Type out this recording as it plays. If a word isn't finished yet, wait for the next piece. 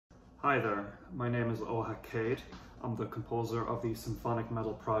Hi there, my name is Oha Cade. I'm the composer of the symphonic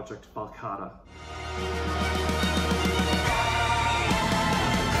metal project Balkata.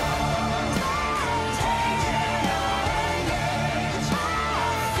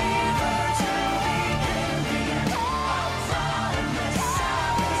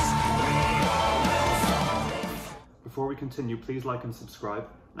 Before we continue, please like and subscribe.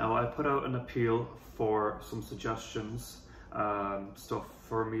 Now, I put out an appeal for some suggestions, stuff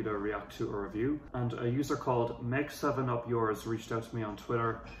for me to react to or review, and a user called Make7UpYours reached out to me on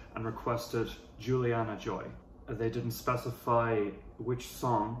Twitter and requested Julianna Joy. They didn't specify which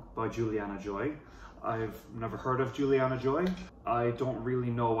song by Julianna Joy. I've never heard of Julianna Joy. I don't really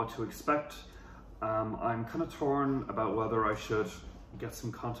know what to expect. I'm kind of torn about whether I should get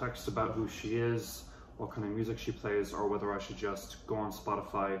some context about who she is, what kind of music she plays, or whether I should just go on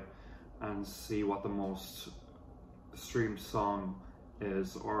Spotify and see what the most streamed song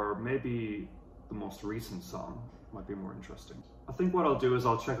is, or maybe the most recent song might be more interesting. I think what I'll do is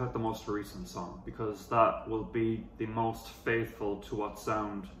I'll check out the most recent song, because that will be the most faithful to what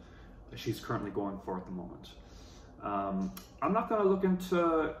sound she's currently going for at the moment. I'm not going to look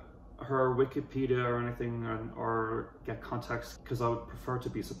into her Wikipedia or anything or get context, because I would prefer to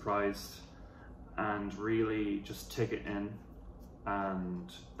be surprised and really just take it in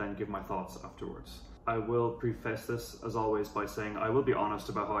and then give my thoughts afterwards. I will preface this, as always, by saying I will be honest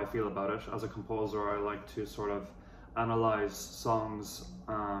about how I feel about it. As a composer, I like to sort of analyze songs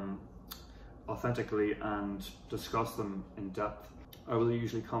authentically and discuss them in depth. I will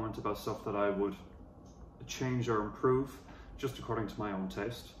usually comment about stuff that I would change or improve, just according to my own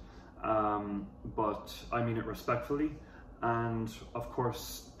taste. But I mean it respectfully, and of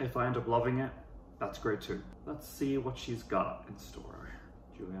course, if I end up loving it, that's great too. Let's see what she's got in store.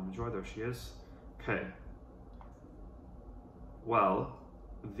 Julianna Joy, there she is. Okay. Well,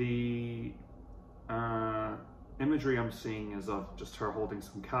 the imagery I'm seeing is of just her holding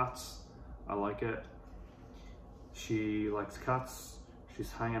some cats. I like it. She likes cats.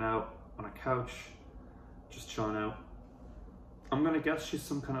 She's hanging out on a couch, just chilling out. I'm gonna guess she's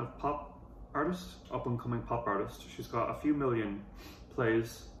some kind of pop artist, up-and-coming pop artist. She's got a few million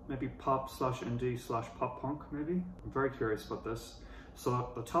plays, maybe pop/indie/pop punk, maybe. I'm very curious about this.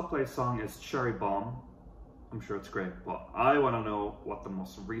 So the top played song is Cherry Bomb. I'm sure it's great, but I want to know what the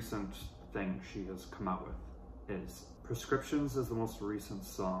most recent thing she has come out with is. Prescriptions is the most recent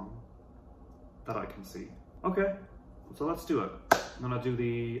song that I can see. Okay, so let's do it. I'm gonna do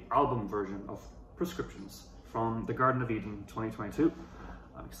the album version of Prescriptions from The Garden of Eden 2022.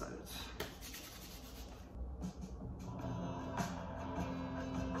 I'm excited.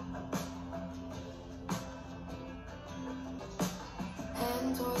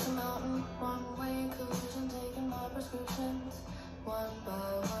 Towards the mountain, one-way collision, taking my prescriptions one by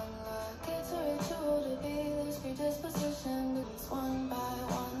one, like it's a ritual to be this predisposition. It's one by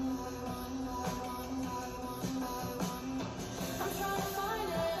one, one by one, one by one. I'm trying to find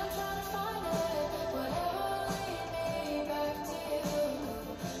it, whatever will lead me back to you.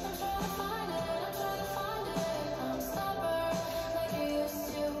 I'm trying to find it, I'm stubborn like you used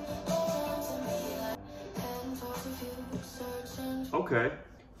to. Hold on to me like heading towards the view, searching. Okay.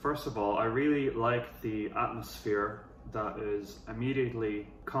 First of all, I really like the atmosphere that is immediately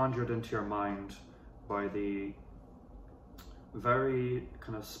conjured into your mind by the very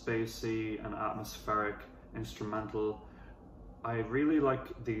kind of spacey and atmospheric instrumental. I really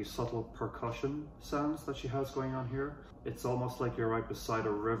like the subtle percussion sounds that she has going on here. It's almost like you're right beside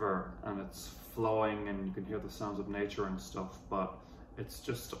a river and it's flowing and you can hear the sounds of nature and stuff, but it's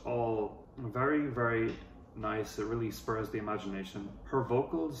just all very, very nice. It really spurs the imagination. Her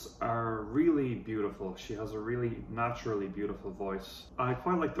vocals are really beautiful. She has a really naturally beautiful voice. I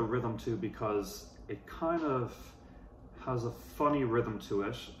quite like the rhythm too, because it kind of has a funny rhythm to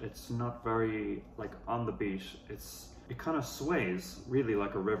it. It's not very like on the beat. It kind of sways really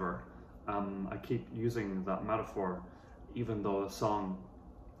like a river. I keep using that metaphor, even though the song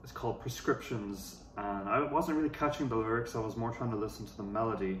is called Prescriptions, and I wasn't really catching the lyrics. I was more trying to listen to the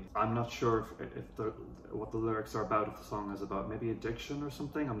melody. I'm not sure what the lyrics are about, if the song is about maybe addiction or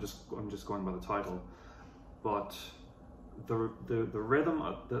something. I'm just going by the title. But the rhythm,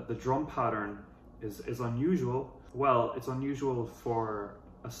 the drum pattern is unusual. Well, it's unusual for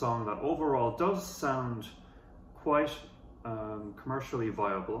a song that overall does sound quite commercially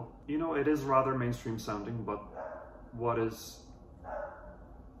viable. You know, it is rather mainstream sounding, but what is...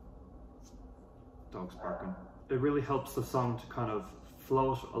 Dog's barking. It really helps the song to kind of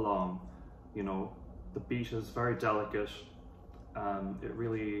float along, you know. The beat is very delicate. It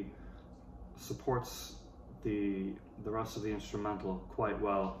really supports the rest of the instrumental quite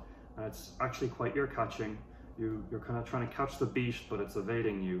well, and it's actually quite ear-catching. You're kind of trying to catch the beat, but it's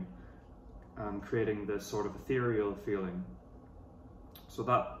evading you, creating this sort of ethereal feeling. So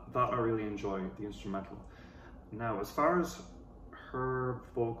that I really enjoy, the instrumental. Now, as far as her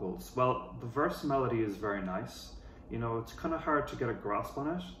vocals, well, the verse melody is very nice. You know, it's kind of hard to get a grasp on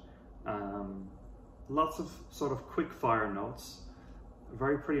it. Lots of sort of quick fire notes,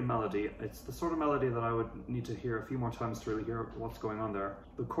 very pretty melody. It's the sort of melody that I would need to hear a few more times to really hear what's going on there.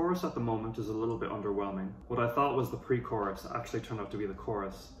 The chorus at the moment is a little bit underwhelming. What I thought was the pre-chorus actually turned out to be the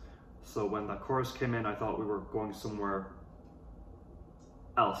chorus. So when that chorus came in, I thought we were going somewhere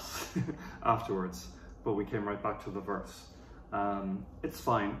else afterwards, but we came right back to the verse. It's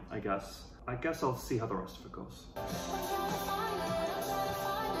fine, I guess. I guess I'll see how the rest of it goes.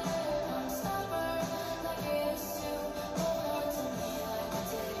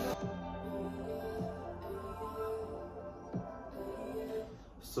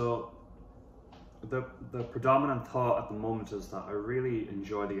 So the predominant thought at the moment is that I really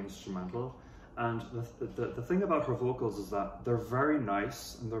enjoy the instrumental, and the thing about her vocals is that they're very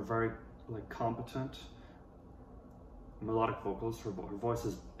nice and they're very like competent melodic vocals. Her voice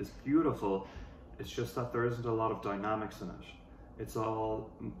is beautiful. It's just that there isn't a lot of dynamics in it. It's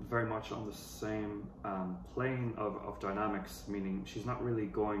all very much on the same plane of dynamics, meaning she's not really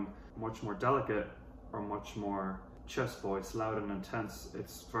going much more delicate or much more chest voice, loud and intense.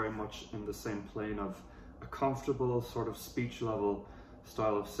 It's very much in the same plane of a comfortable sort of speech level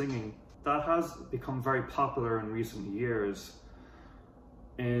style of singing that has become very popular in recent years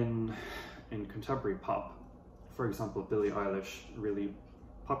in contemporary pop. For example, Billie Eilish really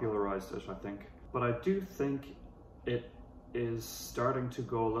popularized it, I think. But I do think it is starting to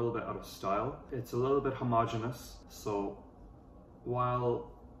go a little bit out of style. It's a little bit homogenous. So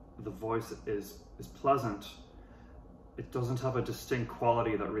while the voice is pleasant, it doesn't have a distinct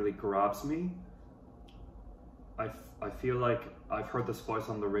quality that really grabs me. I feel like I've heard this voice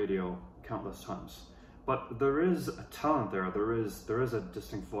on the radio countless times, but there is a talent there. There is a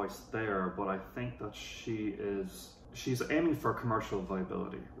distinct voice there, but I think that she's aiming for commercial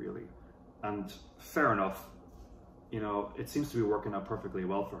viability, really. And fair enough, you know, it seems to be working out perfectly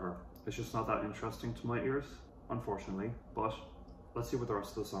well for her. It's just not that interesting to my ears, unfortunately, but let's see what the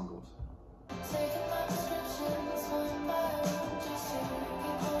rest of the song goes.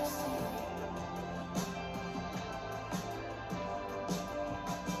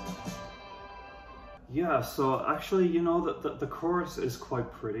 Yeah, so actually, you know, the chorus is quite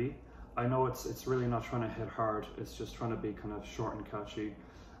pretty. I know it's really not trying to hit hard, it's just trying to be kind of short and catchy,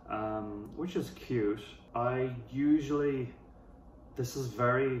 which is cute. It's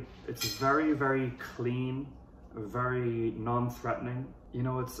very, very clean, very non-threatening. You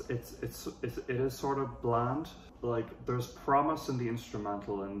know, it is sort of bland. Like, there's promise in the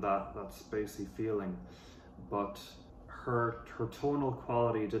instrumental and that spacey feeling, but her tonal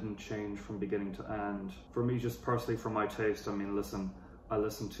quality didn't change from beginning to end. For me, just personally, for my taste, I mean, I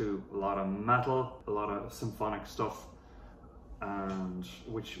listen to a lot of metal, a lot of symphonic stuff, and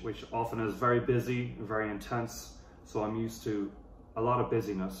which often is very busy, very intense. So I'm used to a lot of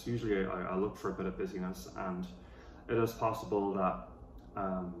busyness. Usually I look for a bit of busyness, and it is possible that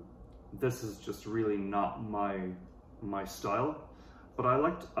this is just really not my style. But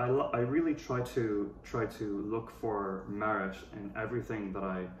I really try to look for merit in everything that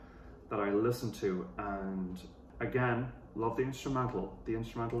I listen to, and again, love the instrumental. The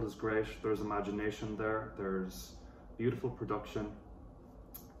instrumental is great. There's imagination there. There's beautiful production,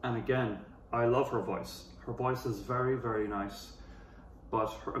 and again, I love her voice. Her voice is very, very nice,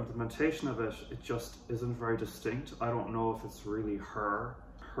 but her implementation of it just isn't very distinct. I don't know if it's really her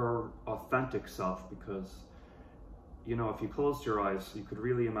authentic self, because, you know, if you closed your eyes, you could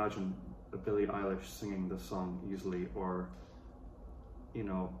really imagine a Billie Eilish singing this song easily, or, you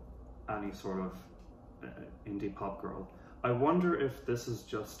know, any sort of indie pop girl. I wonder if this is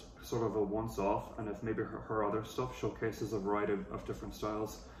just sort of a once-off, and if maybe her other stuff showcases a variety of different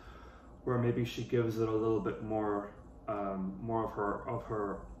styles, where maybe she gives it a little bit more of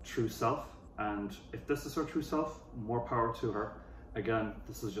her true self. And if this is her true self, more power to her. Again,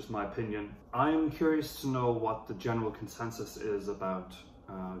 this is just my opinion. I'm curious to know what the general consensus is about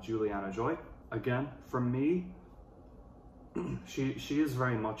Julianna Joy. Again, for me, she is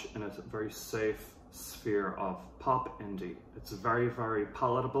very much in a very safe sphere of pop indie. It's very, very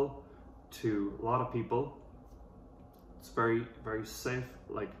palatable to a lot of people. It's very, very safe.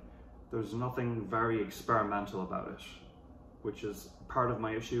 Like, there's nothing very experimental about it, which is part of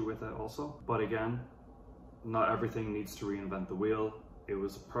my issue with it also. But again, not everything needs to reinvent the wheel. It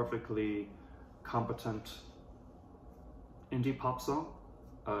was a perfectly competent indie pop song,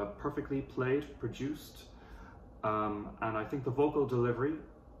 perfectly played, produced, and I think the vocal delivery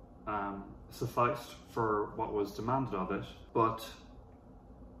sufficed for what was demanded of it. But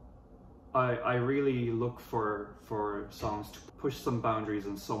I really look for songs to push some boundaries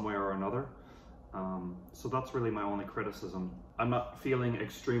in some way or another. So that's really my only criticism. I'm not feeling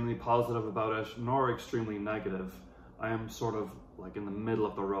extremely positive about it, nor extremely negative. I am sort of like in the middle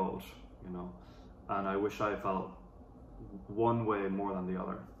of the road, you know, and I wish I felt one way more than the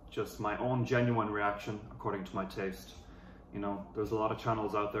other. Just my own genuine reaction according to my taste. You know, there's a lot of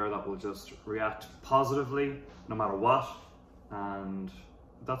channels out there that will just react positively no matter what, and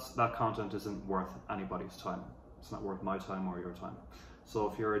that content isn't worth anybody's time. It's not worth my time or your time. So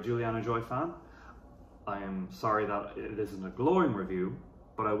if you're a Julianna Joy fan, I am sorry that it isn't a glowing review,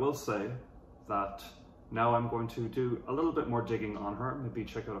 but I will say that now I'm going to do a little bit more digging on her, maybe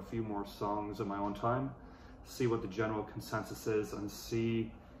check out a few more songs in my own time, see what the general consensus is, and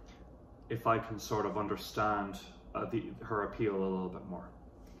see if I can sort of understand her appeal a little bit more.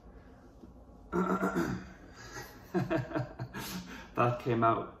 That came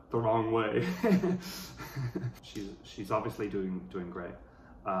out the wrong way. She's obviously doing great.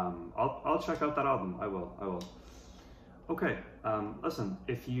 I'll check out that album. I will. Okay. Listen,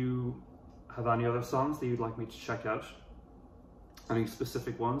 if you have any other songs that you'd like me to check out, any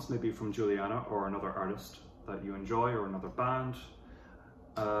specific ones, maybe from Julianna or another artist that you enjoy, or another band,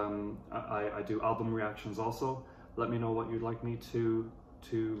 I do album reactions also. Let me know what you'd like me to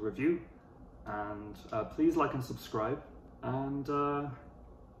review, and please like and subscribe, and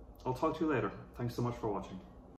I'll talk to you later. Thanks so much for watching.